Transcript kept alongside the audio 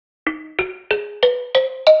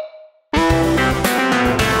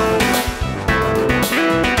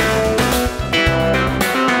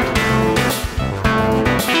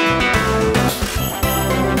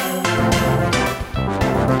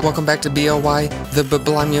welcome back to B.L.Y, the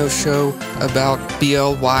BubLimeYo show about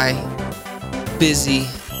B.L.Y. Busy.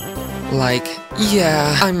 Like,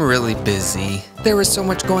 yeah, I'm really busy. There is so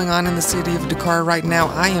much going on in the city of Dakara right now.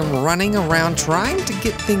 I am running around trying to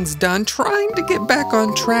get things done, trying to get back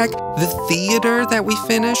on track. The theater that we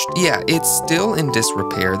finished, yeah, it's still in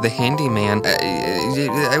disrepair. The handyman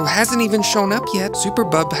hasn't even shown up yet. Super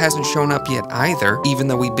Bub hasn't shown up yet either, even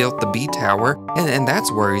though we built the B tower. And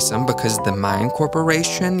that's worrisome because the Mine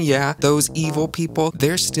Corporation, yeah, those evil people,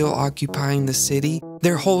 they're still occupying the city.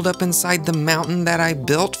 They're holed up inside the mountain that I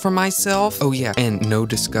built for myself. Oh yeah, and no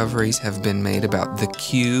discoveries have been made about the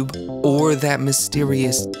cube or that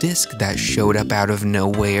mysterious disc that showed up out of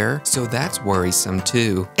nowhere. So that's worrisome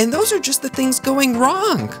too. And those are just the things going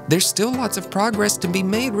wrong. There's still lots of progress to be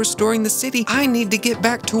made restoring the city. I need to get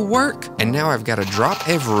back to work. And now I've got to drop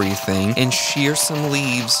everything and shear some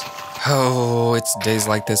leaves. Oh, it's days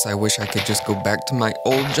like this I wish I could just go back to my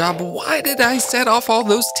old job. Why did I set off all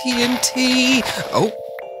those TNT? Oh.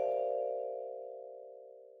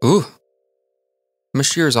 Ooh. My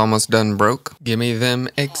shears almost done broke. Give me them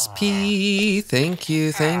XP. Thank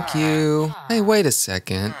you, thank you. Hey, wait a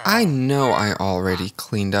second. I know I already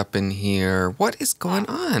cleaned up in here. What is going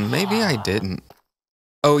on? Maybe I didn't.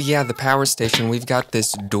 Oh yeah, the power station. We've got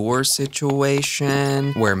this door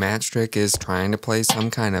situation where Matchtrick is trying to play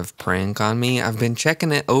some kind of prank on me. I've been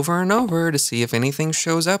checking it over and over to see if anything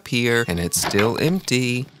shows up here, and it's still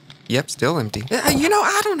empty. Yep, still empty. You know,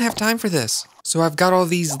 I don't have time for this. So I've got all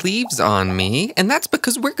these leaves on me, and that's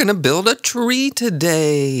because we're gonna build a tree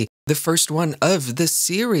today. The first one of the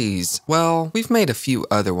series. Well, we've made a few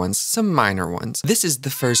other ones, some minor ones. This is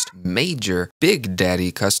the first major Big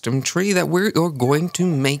Daddy custom tree that we're going to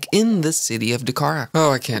make in the city of Dakara.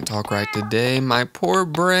 Oh, I can't talk right today, my poor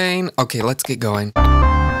brain. Okay, let's get going.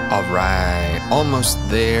 All right, almost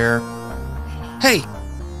there. Hey,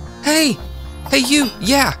 hey, hey you,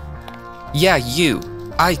 yeah, you.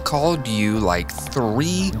 I called you like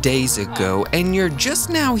 3 days ago and you're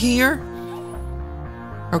just now here?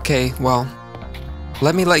 Okay, well,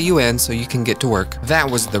 let me let you in so you can get to work. That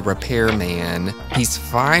was the repairman. He's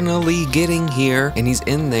finally getting here and he's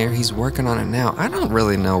in there. He's working on it now. I don't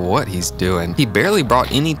really know what he's doing. He barely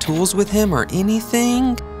brought any tools with him or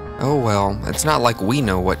anything. Oh well, it's not like we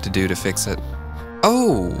know what to do to fix it.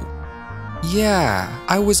 Oh, yeah,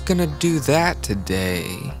 I was gonna do that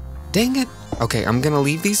today. Dang it. Okay, I'm gonna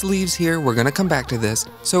leave these leaves here. We're gonna come back to this.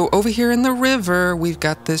 So over here in the river, we've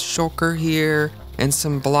got this shulker here and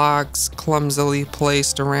some blocks clumsily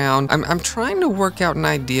placed around. I'm trying to work out an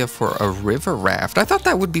idea for a river raft. I thought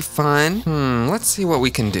that would be fun. Let's see what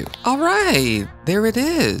we can do. All right, there it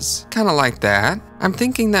is. Kind of like that. I'm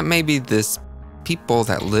thinking that maybe this people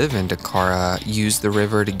that live in Dakara use the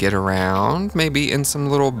river to get around, maybe in some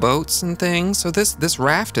little boats and things. So this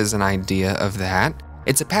raft is an idea of that.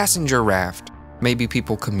 It's a passenger raft. Maybe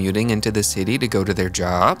people commuting into the city to go to their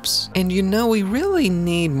jobs. And you know, we really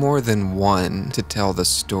need more than one to tell the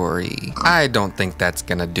story. I don't think that's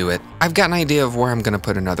gonna do it. I've got an idea of where I'm gonna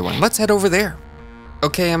put another one. Let's head over there.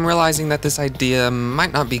 Okay, I'm realizing that this idea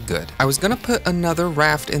might not be good. I was gonna put another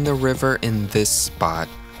raft in the river in this spot,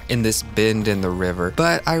 in this bend in the river,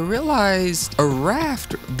 but I realized a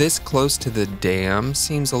raft this close to the dam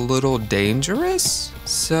seems a little dangerous.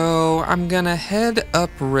 So I'm gonna head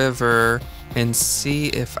upriver and see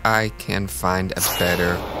if I can find a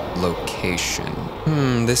better location.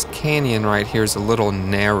 This canyon right here is a little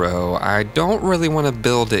narrow. I don't really want to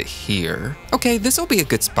build it here. Okay, this will be a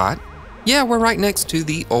good spot. Yeah, we're right next to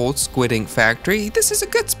the old squid ink factory. This is a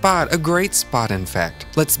good spot, a great spot in fact.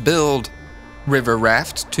 Let's build River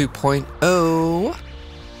Raft 2.0,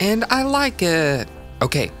 and I like it.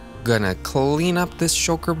 Okay, gonna clean up this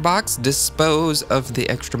shulker box, dispose of the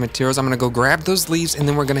extra materials. I'm gonna go grab those leaves and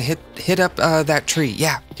then we're gonna hit up that tree.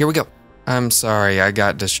 Yeah, here we go. I'm sorry, I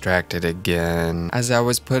got distracted again. As I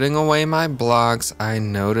was putting away my blocks, I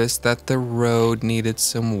noticed that the road needed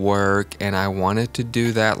some work and I wanted to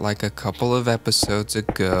do that like a couple of episodes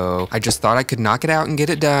ago. I just thought I could knock it out and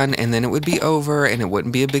get it done and then it would be over and it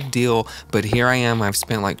wouldn't be a big deal. But here I am, I've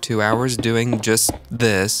spent like 2 hours doing just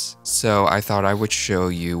this. So I thought I would show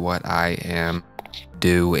you what I am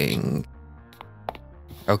doing.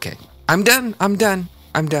 Okay, I'm done.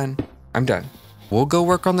 We'll go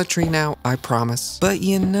work on the tree now, I promise. But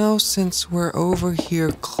you know, since we're over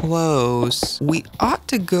here close, we ought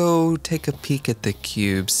to go take a peek at the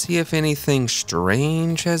cube, see if anything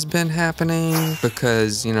strange has been happening.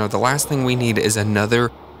 Because, you know, the last thing we need is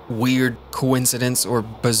another weird coincidence or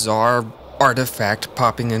bizarre artifact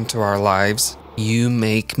popping into our lives. You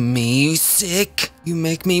make me sick. You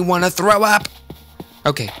make me want to throw up.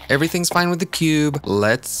 Okay, everything's fine with the cube.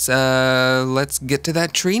 Let's get to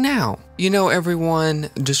that tree now. You know, everyone,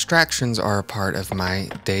 distractions are a part of my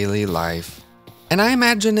daily life. And I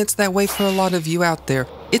imagine it's that way for a lot of you out there.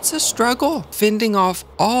 It's a struggle, fending off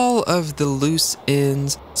all of the loose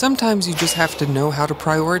ends. Sometimes you just have to know how to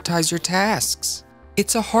prioritize your tasks.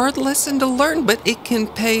 It's a hard lesson to learn, but it can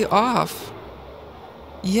pay off.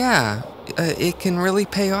 Yeah, it can really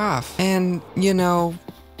pay off. And, you know,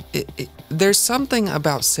 there's something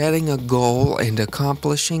about setting a goal and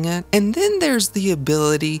accomplishing it. And then there's the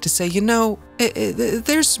ability to say, you know,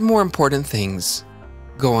 there's more important things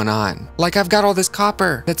going on. Like, I've got all this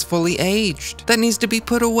copper that's fully aged that needs to be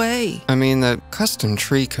put away. I mean, the custom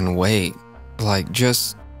tree can wait like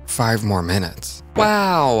just 5 more minutes.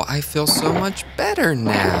 Wow, I feel so much better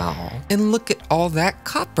now. And look at all that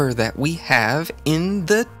copper that we have in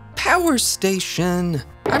the power station.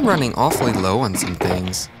 I'm running awfully low on some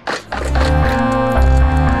things.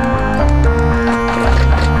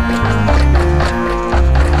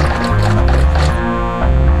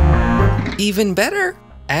 Even better.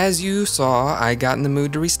 As you saw, I got in the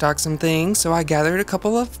mood to restock some things, so I gathered a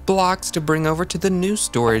couple of blocks to bring over to the new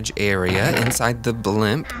storage area inside the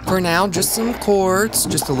Blimp. For now, just some quartz,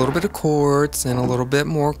 just a little bit of quartz and a little bit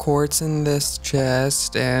more quartz in this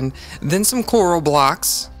chest, and then some coral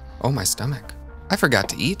blocks. Oh, my stomach. I forgot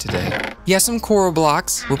to eat today. Yeah, some coral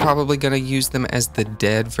blocks. We're probably gonna use them as the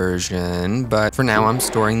dead version, but for now I'm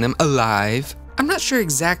storing them alive. I'm not sure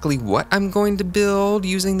exactly what I'm going to build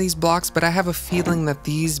using these blocks, but I have a feeling that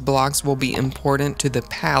these blocks will be important to the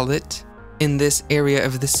palette in this area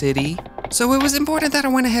of the city. So it was important that I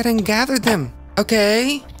went ahead and gathered them.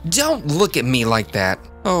 Okay? Don't look at me like that.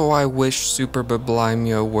 Oh, I wish Super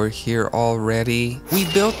BubLimeYo were here already.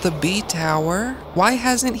 We built the B tower. Why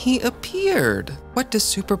hasn't he appeared? What does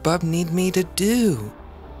Super Bub need me to do?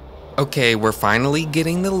 Okay, we're finally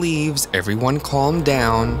getting the leaves. Everyone calm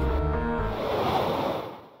down.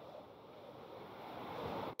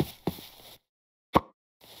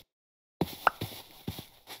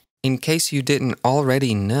 In case you didn't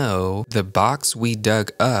already know, the box we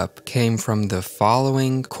dug up came from the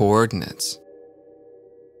following coordinates.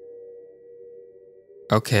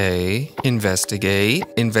 Okay, investigate.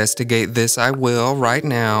 Investigate this I will right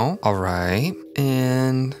now. All right,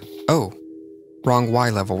 and oh, wrong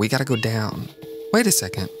Y level. We gotta go down. Wait a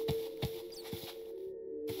second.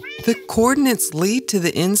 The coordinates lead to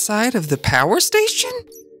the inside of the power station?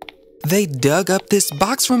 They dug up this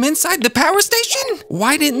box from inside the power station?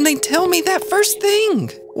 Why didn't they tell me that first thing?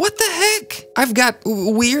 What the heck? I've got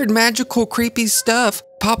weird, magical, creepy stuff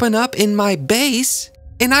popping up in my base,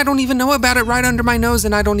 and I don't even know about it right under my nose,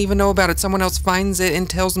 and I don't even know about it. Someone else finds it and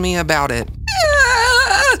tells me about it.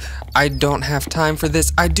 I don't have time for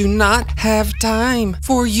this. I do not have time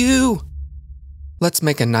for you. Let's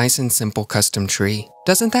make a nice and simple custom tree.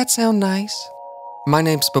 Doesn't that sound nice? My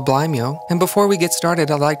name's BubLimeYo, and before we get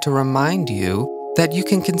started, I'd like to remind you that you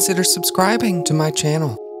can consider subscribing to my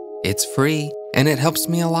channel. It's free, and it helps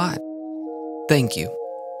me a lot. Thank you.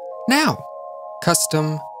 Now,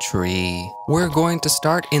 custom tree. We're going to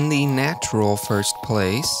start in the natural first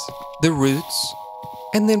place, the roots,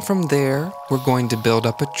 and then from there, we're going to build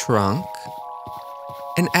up a trunk.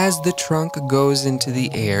 And as the trunk goes into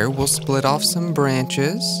the air, we'll split off some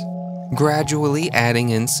branches, gradually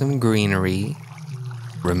adding in some greenery.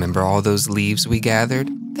 Remember all those leaves we gathered?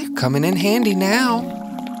 They're coming in handy now.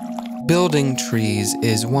 Building trees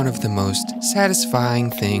is one of the most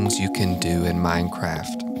satisfying things you can do in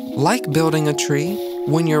Minecraft. Like building a tree,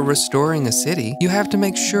 when you're restoring a city, you have to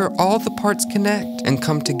make sure all the parts connect and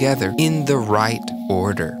come together in the right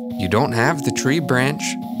order. You don't have the tree branch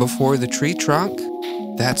before the tree trunk.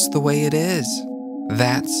 That's the way it is.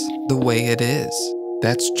 That's the way it is.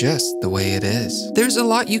 That's just the way it is. There's a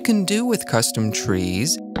lot you can do with custom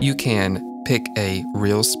trees. You can pick a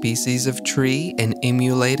real species of tree and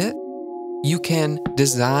emulate it. You can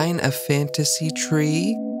design a fantasy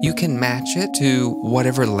tree. You can match it to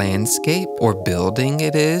whatever landscape or building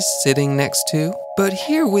it is sitting next to. But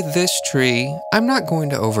here with this tree, I'm not going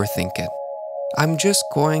to overthink it. I'm just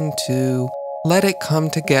going to let it come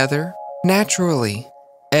together naturally,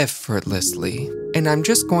 effortlessly. And I'm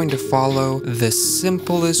just going to follow the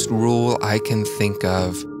simplest rule I can think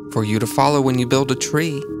of for you to follow when you build a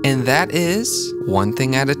tree. And that is one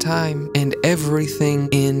thing at a time and everything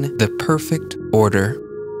in the perfect order.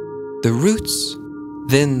 The roots,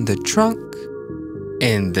 then the trunk,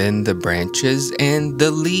 and then the branches and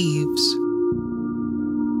the leaves.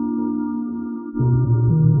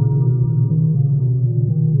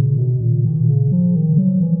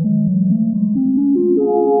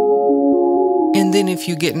 And then if if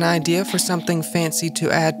you get an idea for something fancy to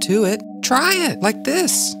add to it, try it like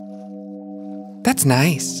this. That's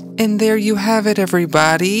nice. And there you have it,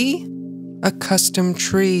 everybody. A custom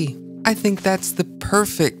tree. I think that's the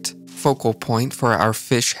perfect focal point for our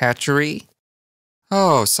fish hatchery.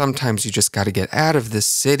 Oh, sometimes you just gotta get out of the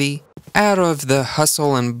city, out of the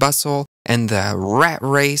hustle and bustle and the rat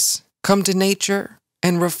race. Come to nature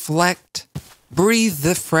and reflect. Breathe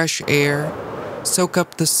the fresh air, soak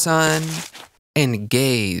up the sun, and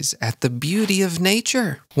gaze at the beauty of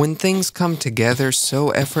nature. When things come together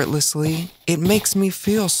so effortlessly, it makes me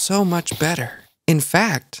feel so much better. In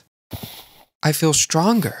fact, I feel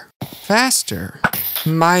stronger, faster,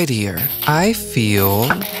 mightier. I feel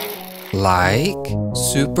like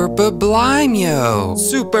Super BubLimeYo.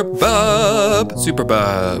 Super Bub, Super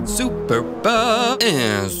Bub, Super Bub,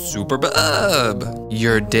 and Super Bub.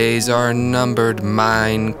 Your days are numbered,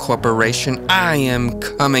 Mine Corporation. I am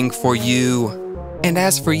coming for you. And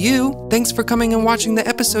as for you, thanks for coming and watching the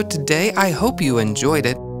episode today. I hope you enjoyed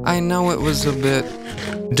it. I know it was a bit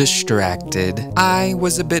distracted. I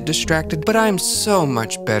was a bit distracted, but I'm so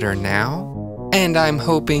much better now. And I'm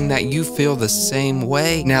hoping that you feel the same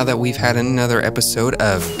way now that we've had another episode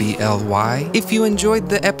of B.L.Y. If you enjoyed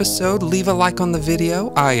the episode, leave a like on the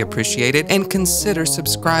video. I appreciate it. And consider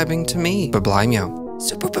subscribing to me, BubLimeYo.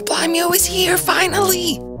 Super BubLimeYo is here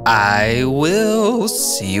finally. I will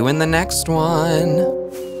see you in the next one.